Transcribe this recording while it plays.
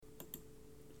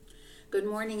Good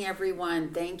morning, everyone.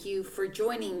 Thank you for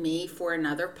joining me for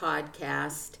another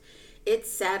podcast.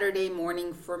 It's Saturday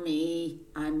morning for me.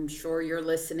 I'm sure you're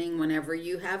listening whenever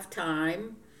you have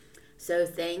time. So,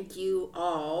 thank you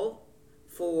all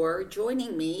for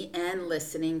joining me and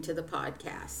listening to the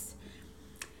podcast.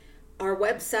 Our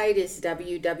website is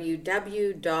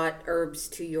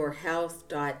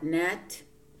www.herbstoyourhealth.net.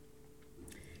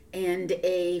 And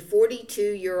a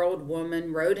 42-year-old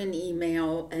woman wrote an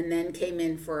email and then came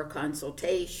in for a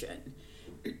consultation.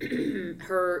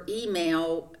 Her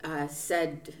email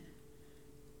said,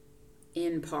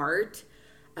 in part,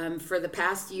 for the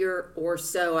past year or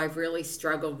so, I've really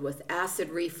struggled with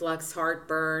acid reflux,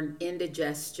 heartburn,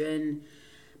 indigestion,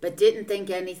 but didn't think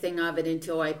anything of it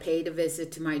until I paid a visit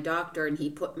to my doctor and he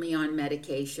put me on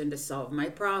medication to solve my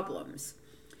problems.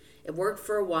 It worked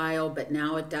for a while, but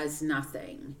now it does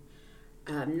nothing.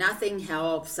 Nothing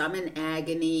helps. I'm in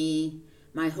agony.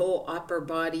 My whole upper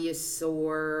body is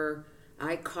sore.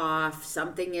 I cough.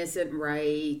 Something isn't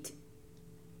right.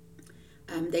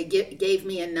 They gave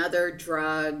me another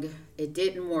drug. It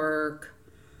didn't work.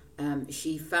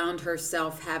 She found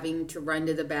herself having to run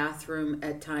to the bathroom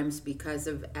at times because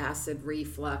of acid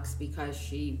reflux, because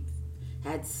she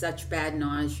had such bad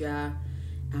nausea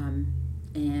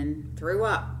and threw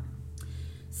up.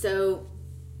 So,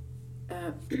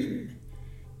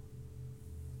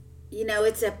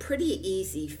 it's a pretty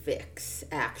easy fix,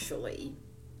 actually.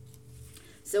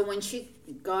 So when she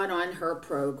got on her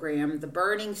program, the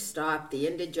burning stopped, the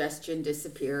indigestion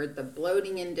disappeared, the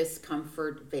bloating and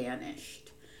discomfort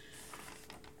vanished.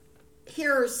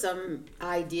 Here are some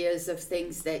ideas of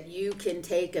things that you can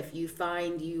take if you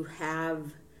find you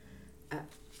have a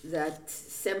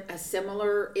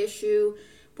similar issue.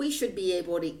 We should be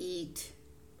able to eat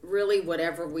really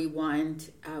whatever we want,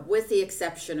 with the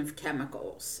exception of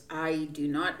chemicals. I do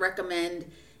not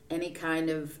recommend any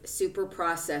kind of super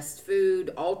processed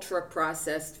food, ultra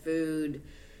processed food,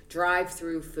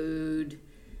 drive-through food,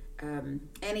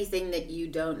 anything that you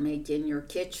don't make in your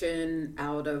kitchen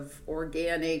out of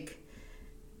organic,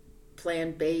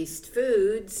 plant-based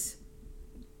foods.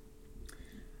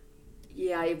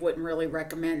 Yeah, I wouldn't really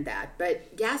recommend that.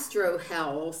 But Gastro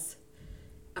Health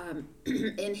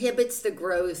inhibits the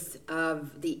growth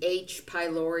of the H.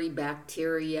 pylori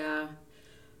bacteria.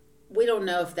 We don't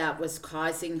know if that was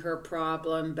causing her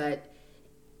problem, but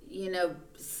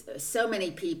so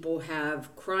many people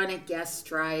have chronic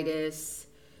gastritis,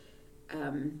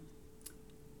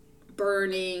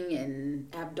 burning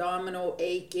and abdominal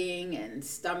aching and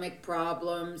stomach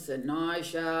problems and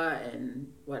nausea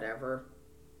and whatever.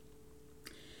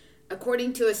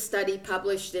 According to a study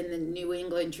published in the New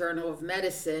England Journal of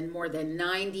Medicine, more than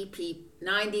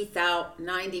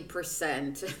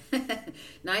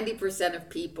 90% of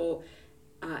people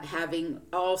having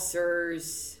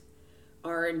ulcers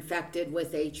are infected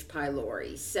with H.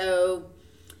 pylori. So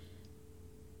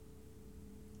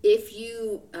if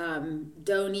you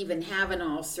don't even have an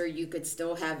ulcer, you could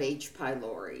still have H.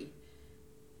 pylori.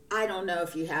 I don't know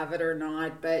if you have it or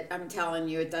not, but I'm telling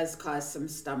you, it does cause some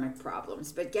stomach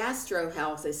problems. But Gastro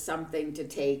Health is something to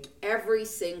take every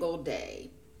single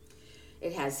day.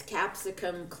 It has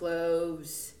capsicum,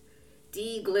 cloves,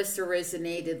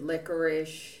 deglycerinated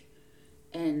licorice,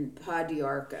 and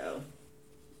Podiarco.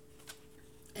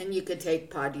 And you could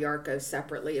take Podiarco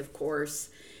separately, of course.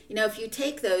 If you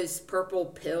take those purple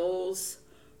pills,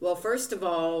 well, first of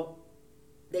all,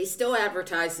 they still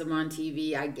advertise them on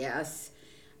TV, I guess.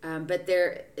 But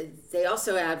they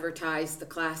also advertise the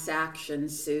class action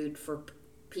suit for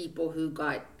people who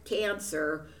got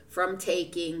cancer from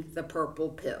taking the purple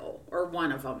pill, or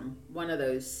one of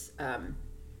those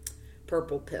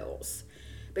purple pills.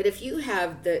 But if you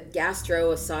have the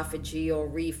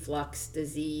gastroesophageal reflux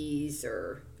disease,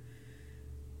 or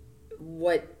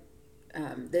what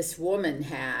this woman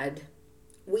had,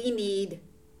 we need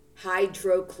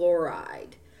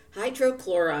hydrochloride.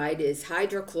 Hydrochloride is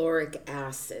hydrochloric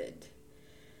acid.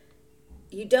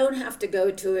 You don't have to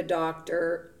go to a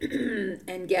doctor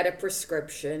and get a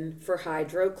prescription for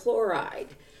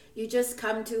hydrochloride. You just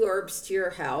come to Herbs to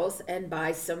Your Health and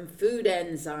buy some food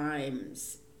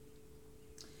enzymes.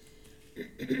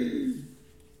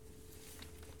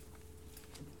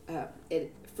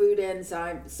 Food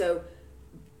enzyme. So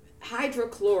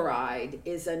hydrochloride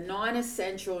is a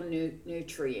non-essential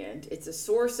nutrient. It's a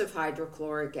source of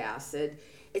hydrochloric acid.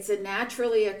 It's a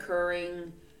naturally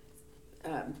occurring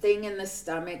thing in the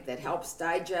stomach that helps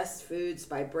digest foods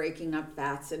by breaking up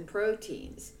fats and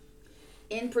proteins.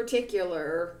 In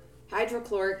particular,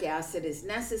 hydrochloric acid is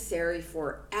necessary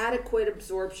for adequate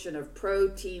absorption of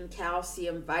protein,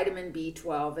 calcium, vitamin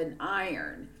B12, and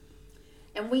iron.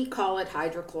 and we call it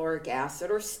hydrochloric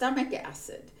acid or stomach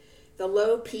acid. The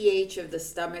low pH of the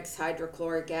stomach's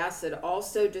hydrochloric acid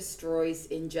also destroys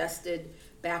ingested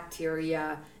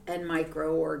bacteria and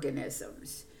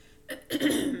microorganisms.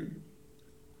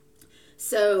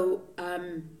 So,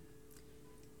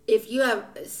 if you have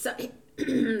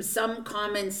some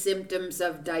common symptoms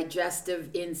of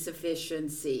digestive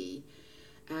insufficiency,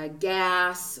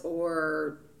 gas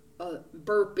or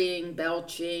burping,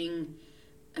 belching,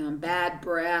 bad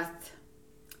breath,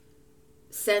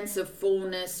 sense of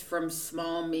fullness from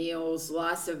small meals,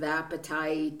 loss of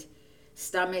appetite,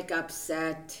 stomach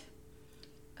upset,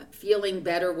 feeling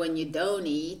better when you don't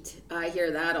eat. I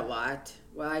hear that a lot.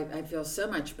 Well, I feel so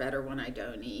much better when I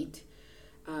don't eat.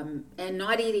 And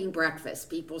not eating breakfast.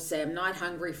 People say, I'm not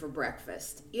hungry for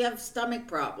breakfast. You have stomach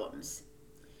problems.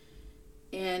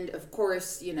 And of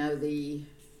course, the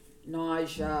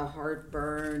nausea,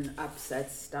 heartburn,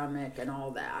 upset stomach, and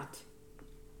all that.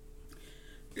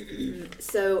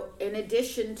 So in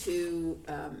addition to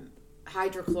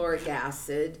hydrochloric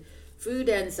acid, food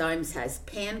enzymes has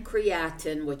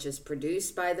pancreatin, which is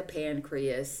produced by the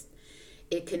pancreas.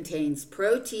 It contains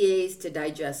protease to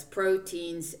digest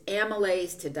proteins,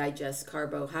 amylase to digest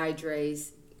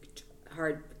carbohydrates,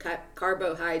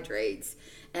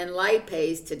 and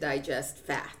lipase to digest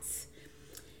fats.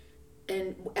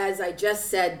 And as I just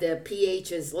said, the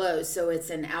pH is low, so it's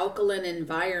an alkaline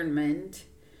environment.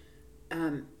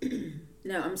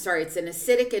 It's an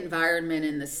acidic environment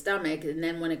in the stomach, and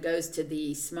then when it goes to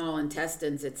the small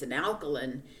intestines, it's an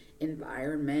alkaline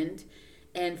environment.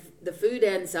 And the food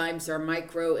enzymes are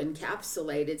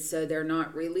microencapsulated, so they're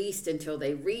not released until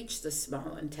they reach the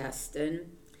small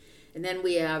intestine. And then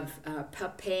we have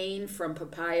papain from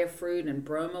papaya fruit and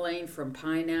bromelain from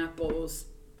pineapples.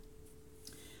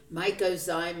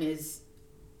 Mycozyme is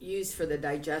used for the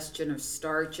digestion of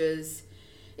starches.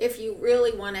 If you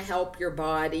really want to help your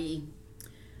body,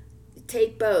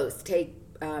 take both. Take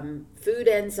food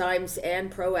enzymes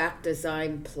and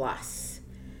Proactazyme Plus.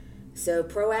 So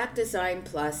Proactazyme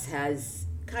Plus has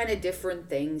kind of different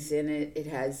things in it. It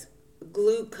has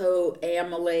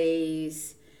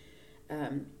glucoamylase,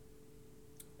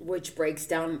 which breaks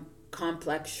down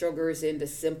complex sugars into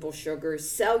simple sugars.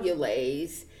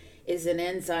 Cellulase is an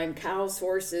enzyme cows,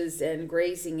 horses, and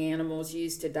grazing animals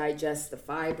use to digest the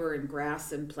fiber in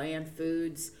grass and plant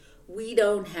foods. We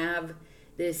don't have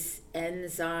this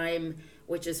enzyme,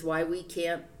 which is why we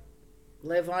can't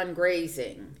live on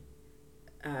grazing.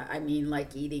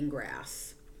 Like eating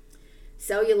grass.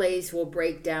 Cellulase will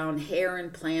break down hair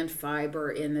and plant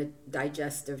fiber in the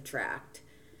digestive tract.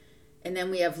 And then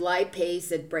we have lipase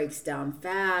that breaks down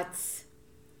fats.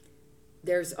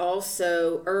 There's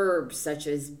also herbs such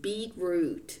as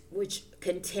beetroot, which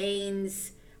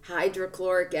contains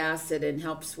hydrochloric acid and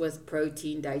helps with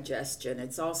protein digestion.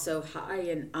 It's also high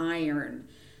in iron.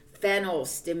 Fennel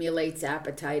stimulates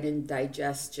appetite and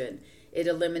digestion. It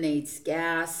eliminates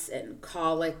gas and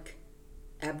colic,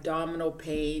 abdominal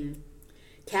pain.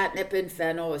 Catnip and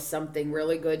fennel is something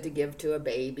really good to give to a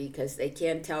baby because they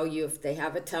can't tell you if they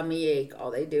have a tummy ache.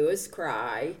 All they do is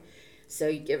cry. So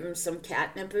you give them some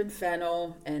catnip and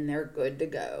fennel and they're good to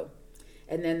go.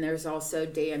 And then there's also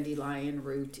dandelion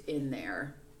root in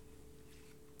there.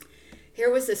 Here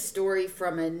was a story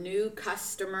from a new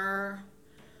customer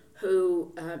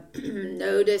who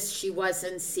noticed she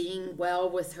wasn't seeing well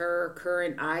with her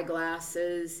current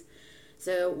eyeglasses.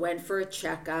 So went for a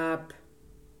checkup.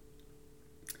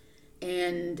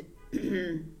 And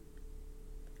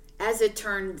as it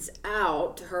turns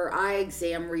out, her eye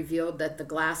exam revealed that the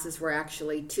glasses were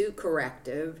actually too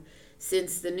corrective,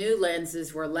 since the new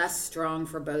lenses were less strong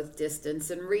for both distance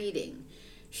and reading.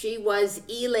 She was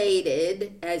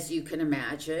elated, as you can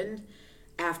imagine.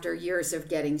 After years of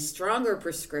getting stronger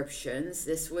prescriptions,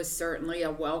 this was certainly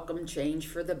a welcome change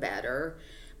for the better.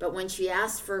 But when she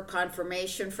asked for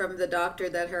confirmation from the doctor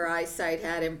that her eyesight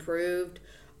had improved,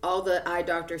 all the eye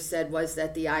doctor said was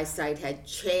that the eyesight had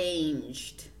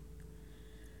changed.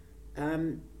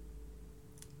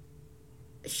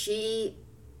 She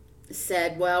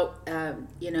said,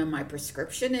 my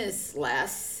prescription is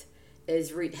less,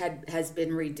 has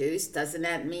been reduced. Doesn't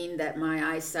that mean that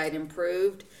my eyesight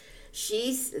improved?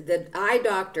 The eye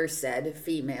doctor said,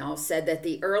 female, said that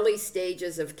the early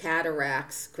stages of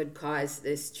cataracts could cause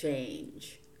this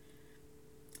change.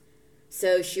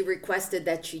 So she requested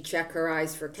that she check her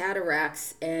eyes for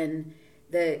cataracts, and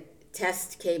the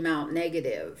test came out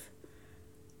negative.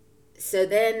 So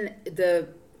then the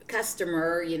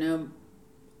customer,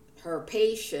 her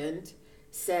patient,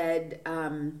 said,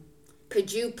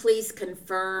 could you please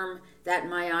confirm that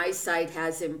my eyesight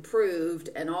has improved,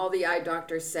 and all the eye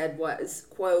doctor said was,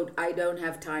 quote, "I don't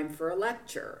have time for a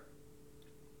lecture."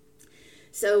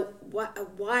 So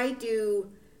why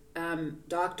do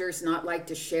doctors not like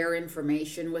to share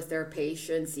information with their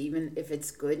patients, even if it's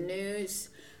good news?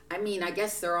 I mean, I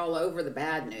guess they're all over the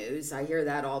bad news. I hear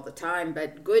that all the time,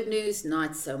 but good news,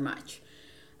 not so much.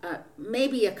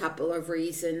 Maybe a couple of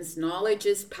reasons. Knowledge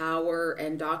is power,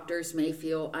 and doctors may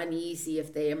feel uneasy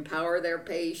if they empower their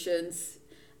patients.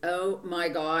 Oh my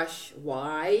gosh,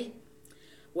 why?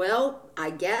 Well, I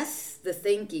guess the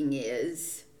thinking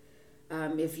is,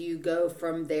 if you go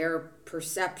from their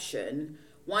perception,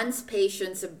 once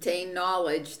patients obtain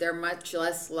knowledge, they're much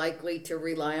less likely to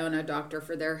rely on a doctor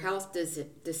for their health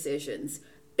decisions.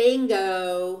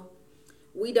 Bingo!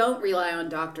 We don't rely on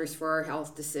doctors for our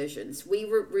health decisions. We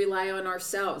rely on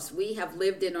ourselves. We have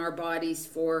lived in our bodies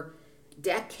for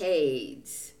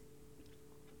decades.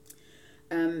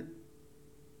 I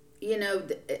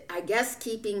guess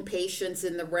keeping patients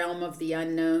in the realm of the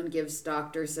unknown gives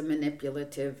doctors a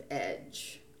manipulative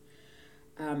edge.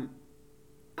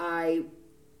 I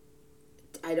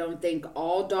don't think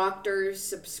all doctors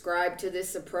subscribe to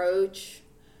this approach.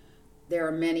 There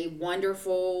are many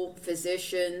wonderful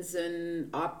physicians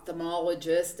and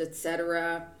ophthalmologists,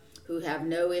 etc., who have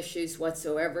no issues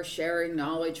whatsoever sharing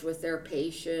knowledge with their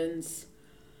patients.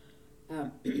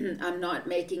 I'm not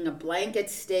making a blanket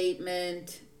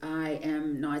statement. I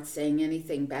am not saying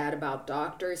anything bad about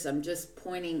doctors. I'm just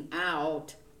pointing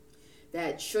out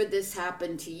that should this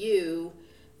happen to you,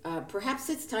 perhaps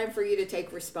it's time for you to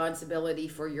take responsibility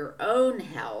for your own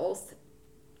health.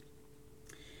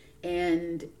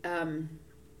 And,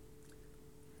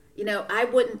 I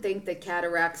wouldn't think that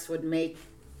cataracts would make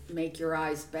your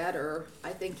eyes better.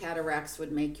 I think cataracts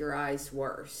would make your eyes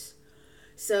worse.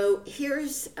 So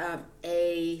here's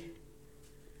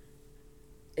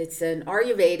it's an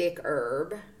Ayurvedic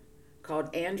herb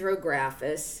called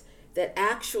Andrographis that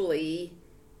actually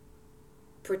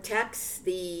protects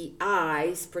the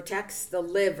eyes, protects the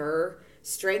liver,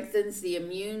 strengthens the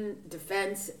immune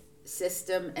defense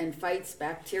system, and fights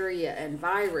bacteria and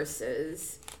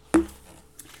viruses.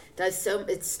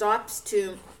 It stops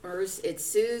tumors, it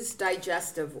soothes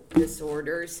digestive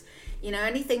disorders.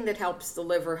 Anything that helps the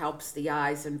liver helps the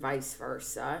eyes, and vice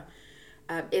versa.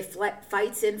 It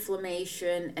fights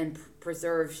inflammation and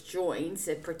preserves joints.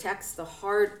 It protects the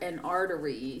heart and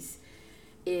arteries.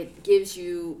 It gives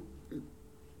you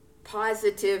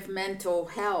positive mental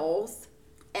health,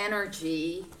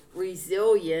 energy,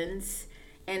 resilience,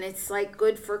 and it's like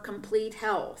good for complete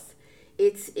health.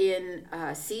 It's in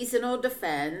seasonal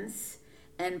defense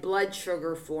and blood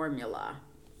sugar formula.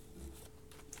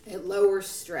 It lowers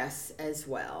stress as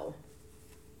well.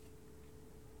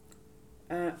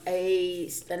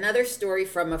 Another story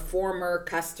from a former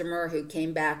customer who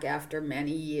came back after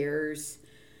many years,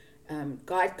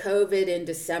 got COVID in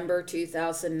December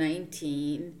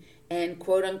 2019, and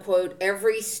quote unquote,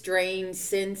 every strain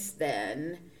since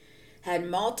then, had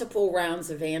multiple rounds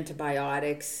of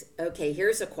antibiotics. Okay,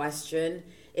 here's a question.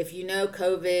 If you know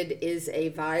COVID is a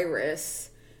virus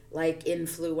like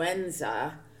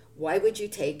influenza, why would you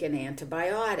take an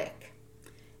antibiotic?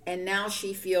 And now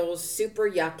she feels super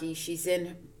yucky. She's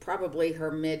in probably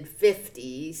her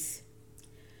mid-50s.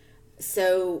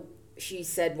 So she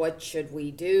said, what should we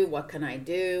do? What can I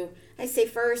do? I say,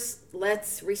 first,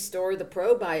 let's restore the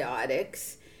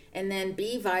probiotics, and then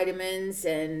B vitamins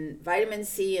and vitamin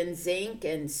C and zinc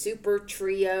and Super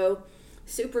Trio.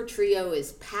 Super Trio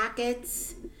is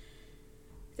packets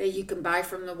that you can buy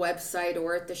from the website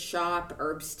or at the shop.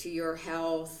 Herbs to Your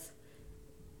Health,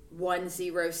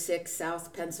 106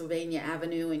 South Pennsylvania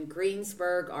Avenue in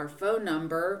Greensburg. Our phone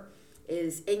number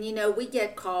is, and we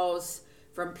get calls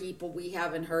from people we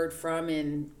haven't heard from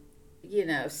in,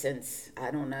 since,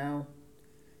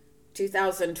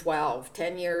 2012,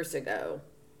 10 years ago.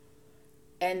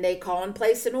 And they call and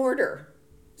place an order.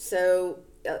 So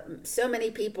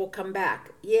many people come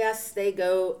back. Yes, they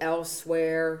go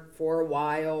elsewhere for a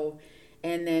while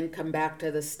and then come back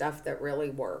to the stuff that really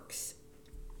works.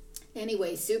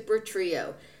 Anyway, Super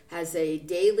Trio has a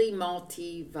daily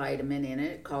multivitamin in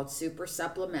it called Super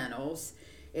Supplementals.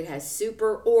 It has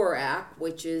Super ORAC,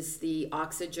 which is the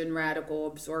oxygen radical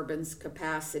absorbance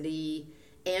capacity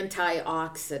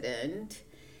antioxidant.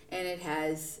 And it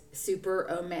has Super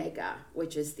Omega,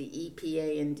 which is the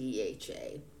EPA and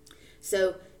DHA.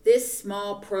 So this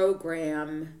small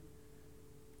program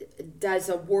does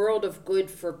a world of good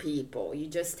for people. You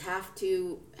just have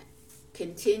to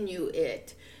continue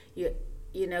it.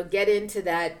 Get into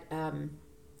that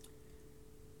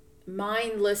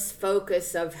mindless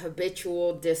focus of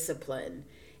habitual discipline.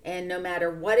 And no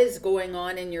matter what is going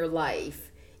on in your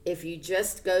life, if you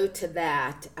just go to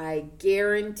that, I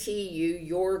guarantee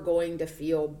you're going to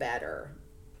feel better.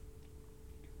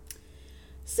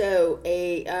 So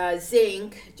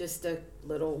zinc, just a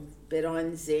little bit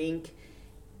on zinc,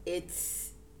 it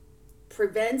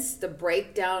prevents the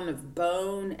breakdown of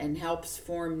bone and helps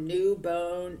form new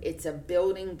bone. It's a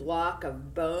building block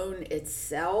of bone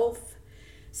itself.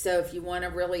 So if you want to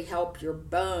really help your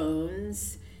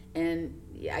bones, and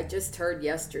I just heard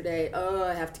yesterday,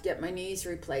 I have to get my knees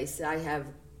replaced.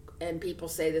 And people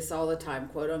say this all the time,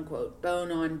 quote unquote,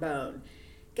 bone on bone.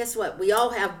 Guess what? We all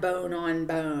have bone on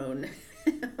bone.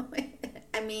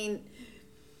 I mean,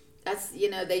 that's,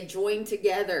 they join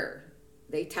together.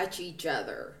 They touch each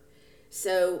other.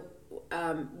 So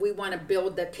we want to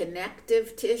build the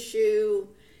connective tissue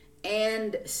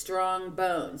and strong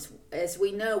bones. As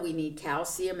we know, we need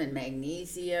calcium and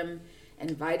magnesium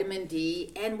and vitamin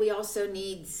D, and we also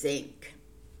need zinc.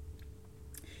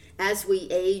 As we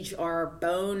age, our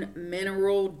bone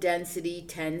mineral density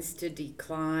tends to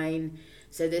decline,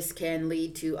 so this can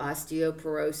lead to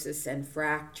osteoporosis and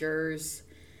fractures.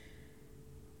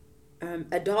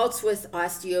 Adults with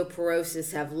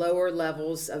osteoporosis have lower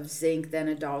levels of zinc than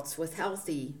adults with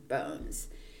healthy bones.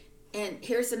 And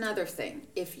here's another thing.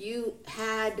 If you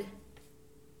had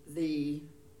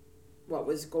what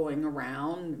was going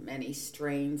around, many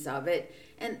strains of it,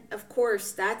 and of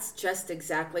course that's just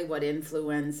exactly what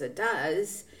influenza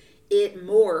does. It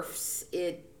morphs,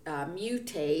 it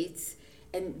mutates,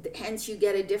 and hence you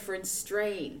get a different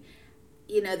strain.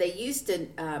 They used to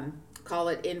call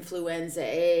it influenza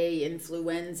A,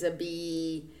 influenza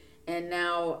B, and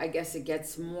now I guess it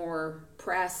gets more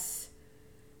press,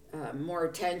 more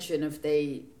attention if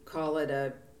they call it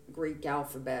a Greek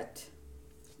alphabet,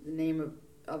 the name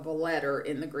of a letter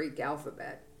in the Greek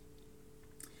alphabet.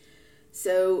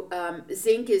 So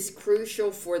zinc is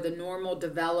crucial for the normal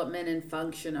development and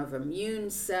function of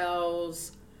immune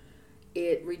cells.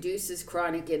 It reduces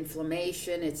chronic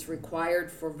inflammation. It's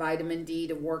required for vitamin D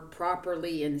to work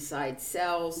properly inside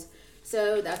cells.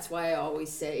 So that's why I always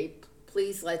say,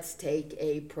 please let's take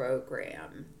a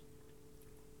program.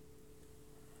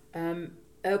 Back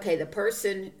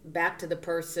to the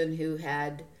person who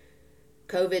had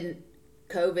COVID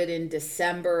in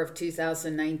December of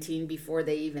 2019 before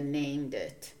they even named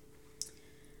it.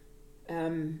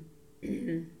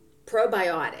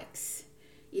 Probiotics.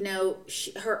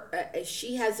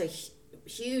 She has a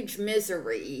huge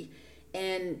misery,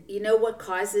 and you know what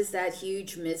causes that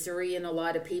huge misery in a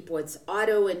lot of people? It's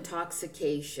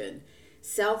auto-intoxication,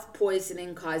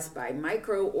 self-poisoning caused by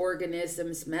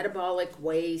microorganisms, metabolic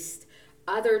waste,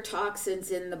 other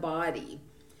toxins in the body.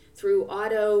 Through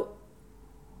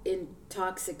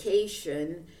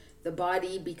auto-intoxication, the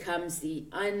body becomes the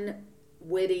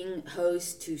unwitting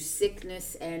host to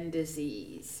sickness and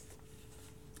disease.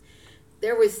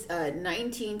 There was a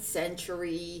 19th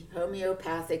century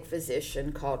homeopathic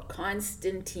physician called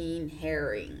Constantine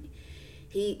Hering.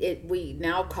 We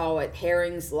now call it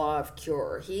Hering's Law of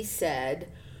Cure. He said,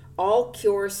 all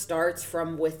cure starts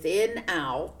from within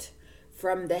out,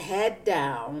 from the head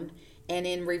down, and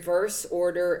in reverse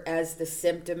order as the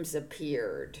symptoms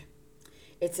appeared.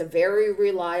 It's a very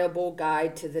reliable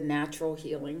guide to the natural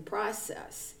healing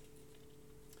process.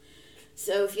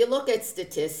 So if you look at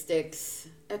statistics,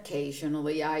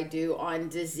 occasionally I do, on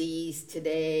disease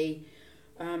today,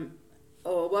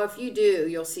 if you do,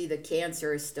 you'll see that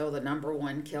cancer is still the number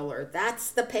one killer.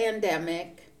 That's the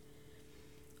pandemic.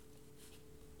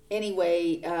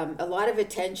 Anyway, a lot of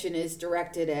attention is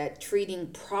directed at treating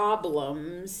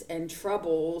problems and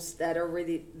troubles that are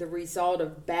really the result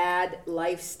of bad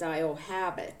lifestyle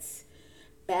habits.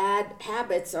 Bad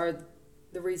habits are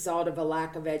the result of a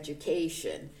lack of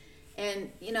education.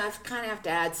 And, I kind of have to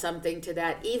add something to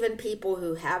that. Even people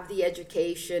who have the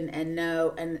education and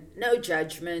no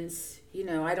judgments,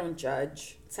 I don't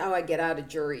judge. It's how I get out of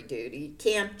jury duty.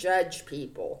 Can't judge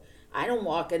people. I don't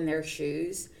walk in their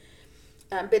shoes.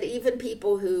 But even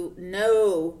people who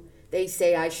know, they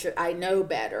say, I know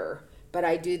better, but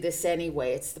I do this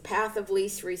anyway. It's the path of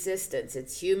least resistance.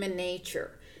 It's human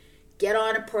nature. Get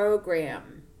on a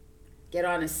program. Get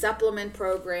on a supplement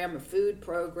program, a food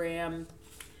program.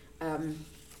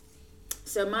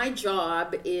 So my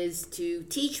job is to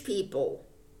teach people,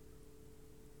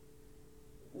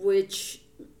 which,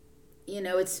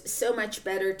 it's so much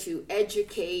better to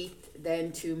educate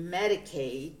than to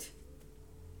medicate.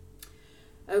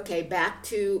 Okay, back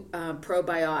to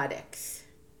probiotics.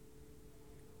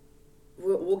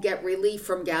 We'll get relief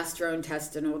from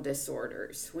gastrointestinal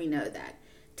disorders. We know that.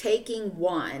 Taking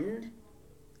one,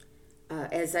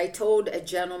 as I told a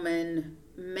gentleman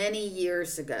many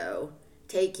years ago,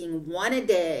 taking one a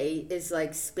day is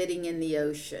like spitting in the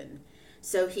ocean.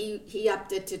 So he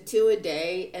upped it to two a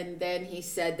day, and then he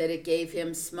said that it gave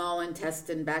him small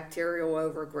intestine bacterial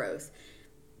overgrowth.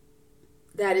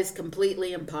 That is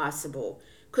completely impossible.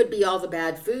 Could be all the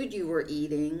bad food you were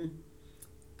eating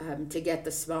to get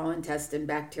the small intestine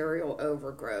bacterial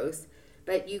overgrowth.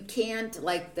 But you can't,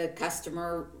 like the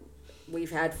customer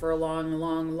we've had for a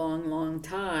long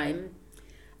time,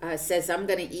 says, I'm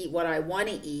going to eat what I want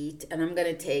to eat, and I'm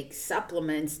going to take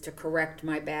supplements to correct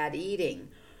my bad eating.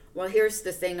 Well, here's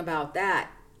the thing about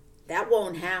that. That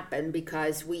won't happen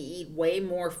because we eat way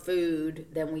more food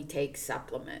than we take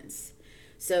supplements.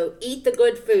 So eat the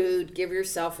good food, give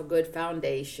yourself a good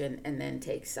foundation, and then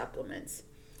take supplements.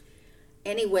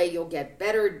 Anyway, you'll get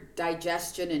better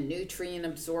digestion and nutrient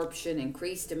absorption,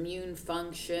 increased immune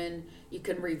function. You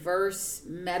can reverse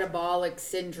metabolic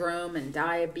syndrome and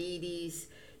diabetes.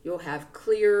 You'll have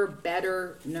clear,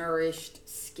 better nourished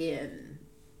skin.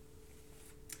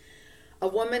 A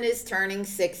woman is turning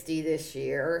 60 this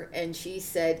year, and she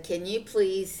said, can you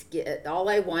please get, all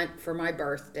I want for my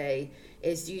birthday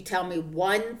is you tell me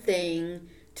one thing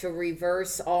to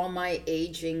reverse all my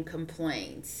aging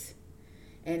complaints.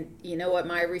 And you know what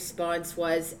my response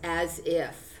was? As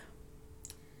if.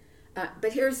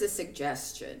 But here's a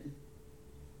suggestion.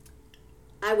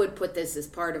 I would put this as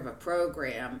part of a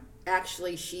program.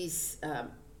 Actually, I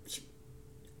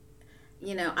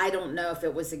don't know if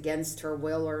it was against her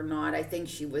will or not. I think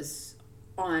she was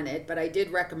on it, but I did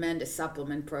recommend a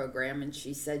supplement program, and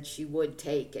she said she would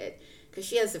take it because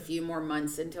she has a few more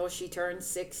months until she turns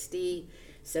 60,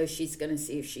 so she's going to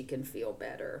see if she can feel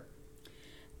better.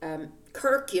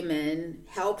 Curcumin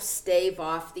helps stave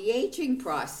off the aging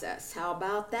process. How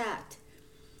about that?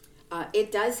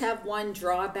 It does have one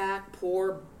drawback,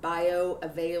 poor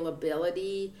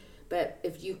bioavailability, but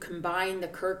if you combine the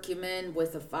curcumin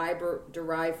with a fiber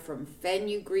derived from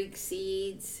fenugreek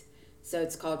seeds, so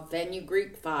it's called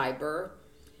fenugreek fiber,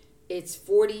 it's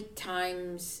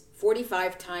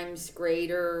 45 times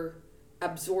greater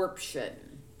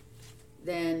absorption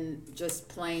than just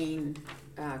plain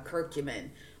curcumin.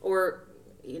 Or,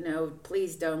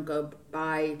 please don't go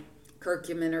buy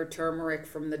curcumin or turmeric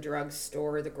from the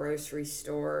drugstore or the grocery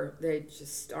store. They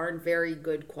just aren't very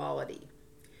good quality.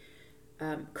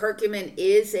 Curcumin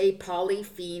is a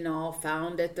polyphenol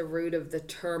found at the root of the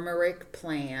turmeric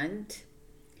plant.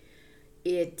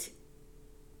 It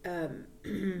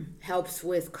helps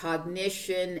with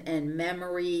cognition and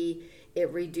memory.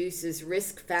 It reduces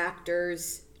risk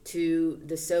factors to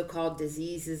the so-called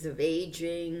diseases of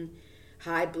aging,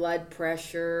 high blood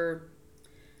pressure,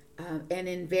 and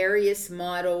in various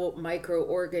model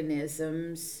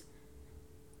microorganisms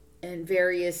and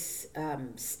various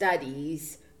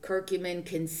studies, curcumin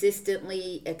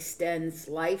consistently extends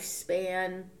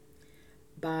lifespan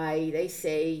by, they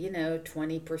say,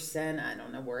 20%. I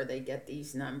don't know where they get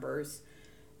these numbers.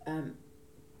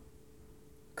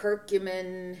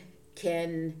 Curcumin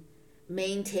can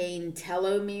maintain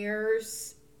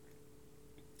telomeres.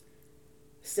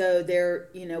 So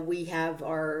we have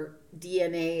our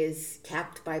DNA is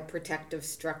capped by protective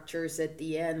structures at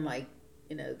the end, like,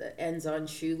 the ends on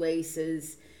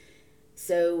shoelaces.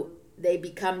 So they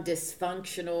become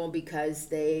dysfunctional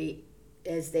because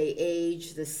as they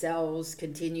age, the cells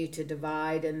continue to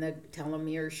divide and the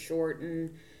telomeres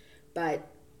shorten. But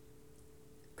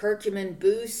curcumin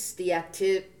boosts the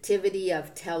activity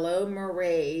of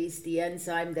telomerase, the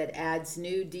enzyme that adds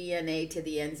new DNA to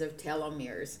the ends of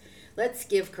telomeres. Let's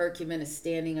give curcumin a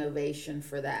standing ovation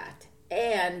for that.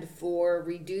 And for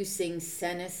reducing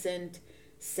senescent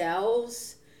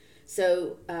cells.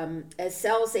 So as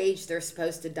cells age, they're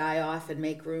supposed to die off and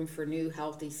make room for new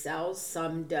healthy cells.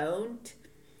 Some don't.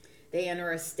 They enter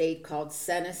a state called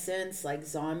senescence, like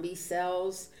zombie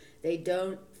cells. They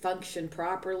don't function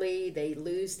properly. They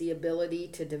lose the ability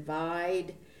to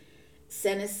divide.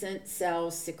 Senescent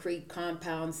cells secrete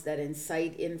compounds that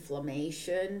incite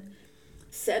inflammation.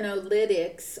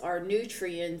 Senolytics are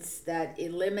nutrients that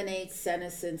eliminate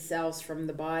senescent cells from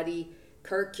the body.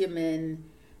 Curcumin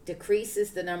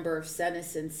decreases the number of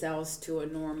senescent cells to a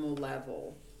normal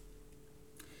level.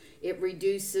 It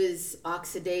reduces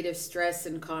oxidative stress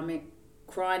and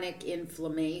chronic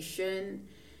inflammation,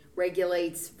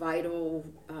 regulates vital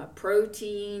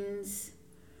proteins.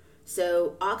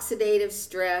 So oxidative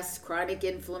stress, chronic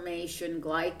inflammation,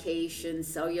 glycation,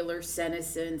 cellular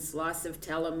senescence, loss of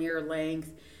telomere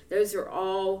length, those are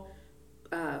all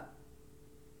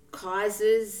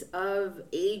causes of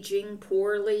aging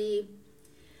poorly.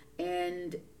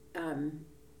 And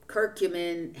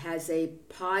curcumin has a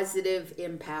positive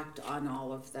impact on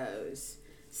all of those.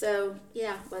 So,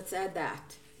 yeah, let's add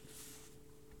that.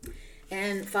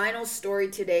 And final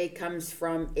story today comes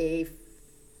from a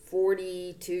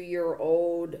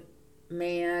 42-year-old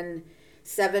man,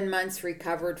 7 months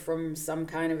recovered from some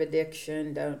kind of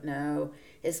addiction, don't know.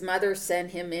 His mother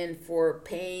sent him in for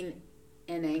pain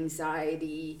and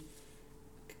anxiety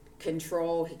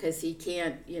control because he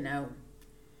can't,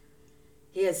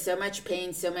 he has so much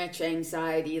pain, so much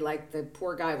anxiety, like the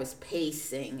poor guy was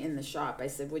pacing in the shop. I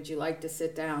said, would you like to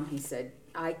sit down? He said,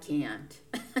 I can't.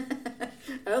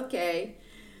 Okay.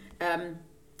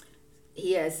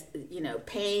 He has,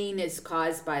 pain is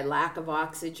caused by lack of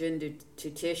oxygen to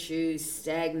tissues,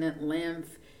 stagnant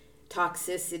lymph,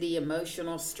 toxicity,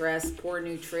 emotional stress, poor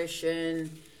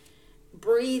nutrition.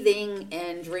 Breathing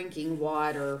and drinking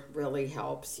water really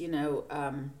helps.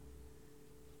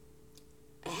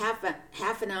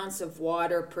 Half an ounce of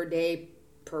water per day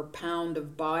per pound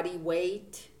of body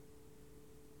weight.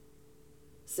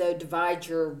 So divide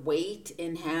your weight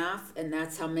in half, and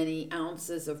that's how many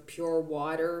ounces of pure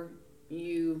water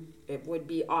it would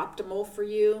be optimal for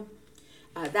you.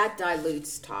 That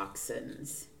dilutes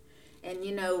toxins. And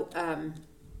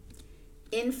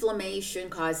inflammation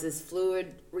causes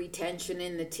fluid retention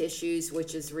in the tissues,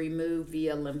 which is removed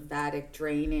via lymphatic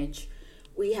drainage.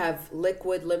 We have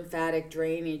liquid lymphatic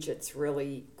drainage. It's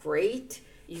really great.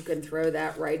 You can throw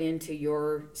that right into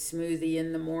your smoothie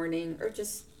in the morning, or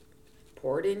just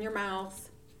pour it in your mouth.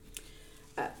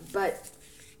 But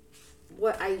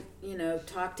what I,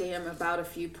 talked to him about a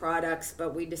few products,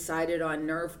 but we decided on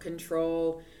Nerve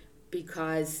Control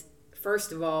because,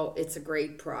 first of all, it's a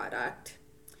great product.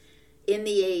 In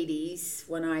the 80s,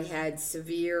 when I had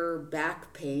severe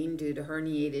back pain due to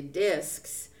herniated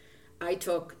discs, I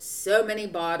took so many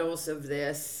bottles of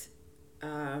this.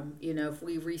 If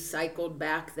we recycled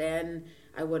back then,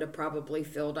 I would have probably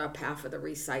filled up half of the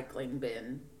recycling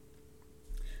bin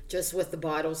just with the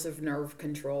bottles of Nerve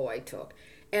Control I took.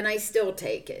 And I still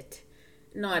take it.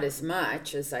 Not as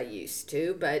much as I used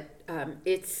to, but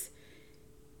it's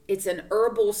an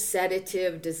herbal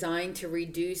sedative designed to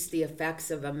reduce the effects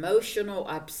of emotional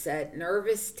upset,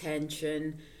 nervous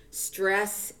tension,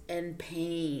 stress, and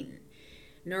pain.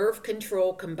 Nerve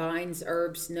Control combines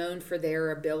herbs known for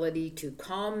their ability to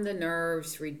calm the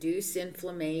nerves, reduce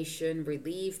inflammation,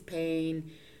 relieve pain,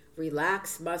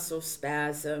 relax muscle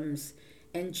spasms,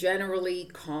 and generally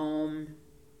calm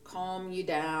you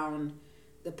down.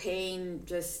 The pain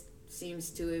just seems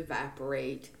to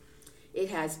evaporate. It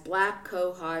has black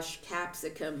cohosh,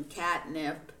 capsicum,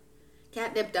 catnip.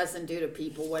 Catnip doesn't do to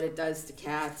people what it does to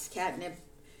cats. Catnip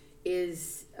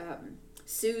is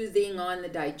soothing on the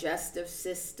digestive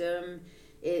system.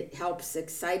 It helps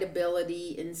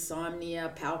excitability,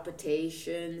 insomnia,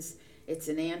 palpitations. It's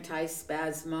an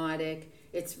antispasmodic.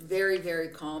 It's very, very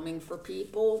calming for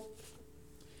people.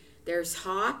 There's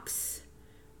hops.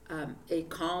 It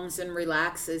calms and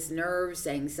relaxes nerves,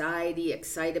 anxiety,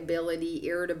 excitability,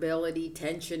 irritability,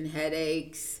 tension,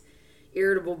 headaches,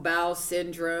 irritable bowel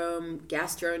syndrome,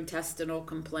 gastrointestinal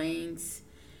complaints.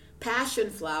 Passion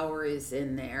flower is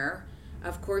in there.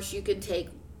 Of course, you can take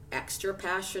extra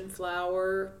passion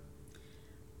flower.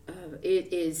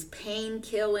 It is pain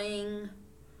killing.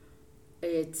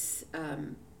 It's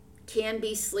can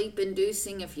be sleep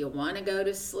inducing if you want to go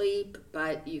to sleep,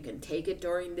 but you can take it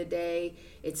during the day.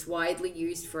 It's widely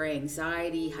used for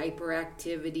anxiety,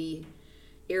 hyperactivity,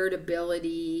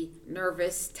 irritability,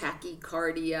 nervous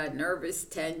tachycardia, nervous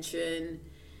tension.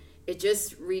 It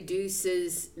just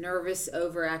reduces nervous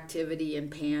overactivity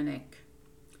and panic.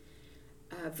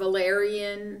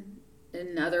 Valerian,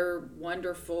 another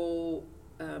wonderful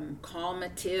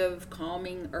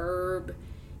calming herb.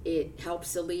 It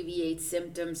helps alleviate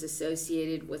symptoms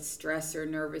associated with stress or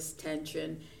nervous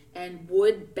tension. And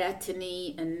wood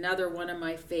betony, another one of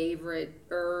my favorite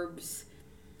herbs,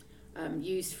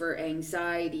 used for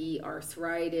anxiety,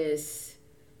 arthritis,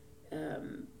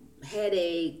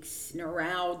 headaches,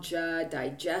 neuralgia,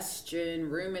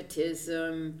 digestion,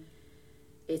 rheumatism.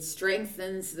 It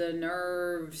strengthens the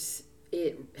nerves.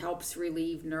 It helps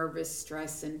relieve nervous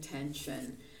stress and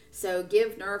tension. So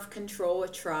give Nerve Control a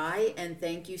try, and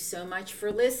thank you so much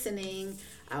for listening.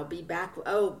 I'll be back.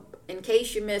 Oh, in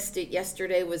case you missed it,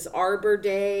 yesterday was Arbor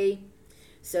Day.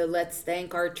 So let's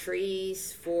thank our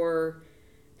trees for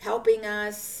helping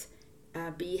us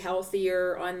be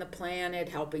healthier on the planet,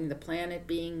 helping the planet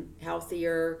being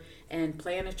healthier, and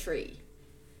plant a tree.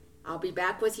 I'll be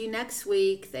back with you next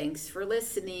week. Thanks for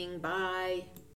listening. Bye.